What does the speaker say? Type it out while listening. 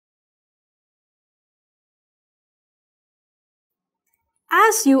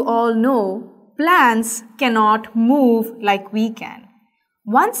As you all know, plants cannot move like we can.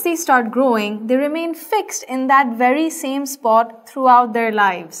 Once they start growing, they remain fixed in that very same spot throughout their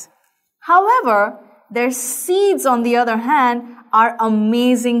lives. However, their seeds, on the other hand, are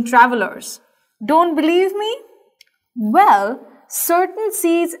amazing travelers. Don't believe me? Well, certain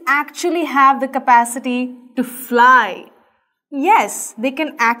seeds actually have the capacity to fly. Yes, they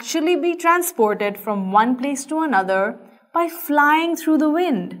can actually be transported from one place to another by flying through the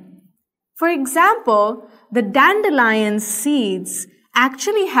wind. For example, the dandelion seeds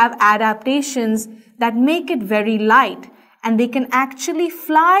actually have adaptations that make it very light, and they can actually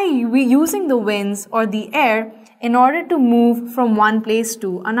fly using the winds or the air in order to move from one place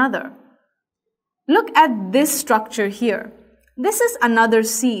to another. Look at this structure here. This is another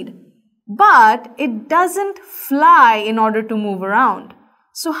seed, but it doesn't fly in order to move around.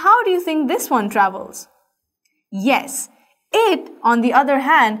 So how do you think this one travels? Yes, it, on the other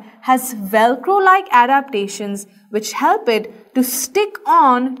hand, has Velcro-like adaptations which help it to stick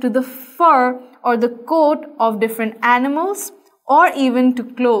on to the fur or the coat of different animals or even to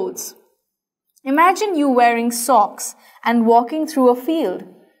clothes. Imagine you wearing socks and walking through a field.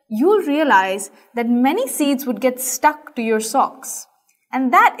 You'll realize that many seeds would get stuck to your socks.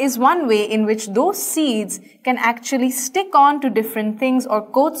 And that is one way in which those seeds can actually stick on to different things or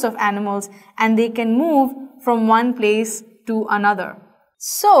coats of animals, and they can move from one place to another.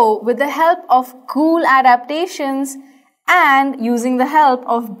 So, with the help of cool adaptations and using the help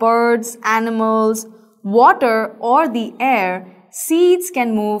of birds, animals, water, or the air, seeds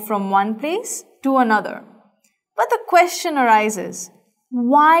can move from one place to another. But the question arises,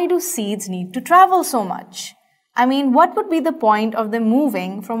 why do seeds need to travel so much? I mean, what would be the point of them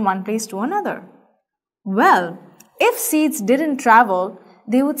moving from one place to another? Well, if seeds didn't travel,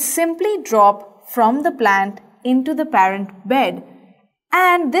 they would simply drop from the plant into the parent bed.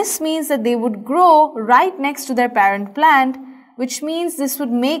 And this means that they would grow right next to their parent plant, which means this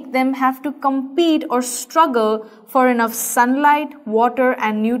would make them have to compete or struggle for enough sunlight, water,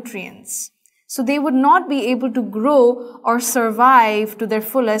 and nutrients. So they would not be able to grow or survive to their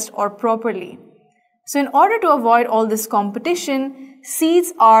fullest or properly. So in order to avoid all this competition,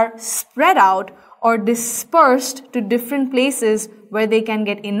 seeds are spread out or dispersed to different places where they can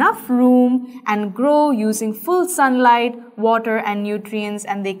get enough room and grow using full sunlight, water, and nutrients,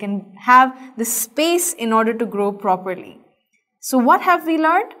 and they can have the space in order to grow properly. So what have we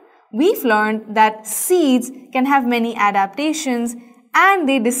learned? We've learned that seeds can have many adaptations and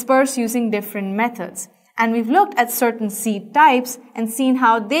they disperse using different methods. And we've looked at certain seed types and seen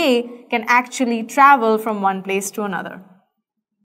how they can actually travel from one place to another.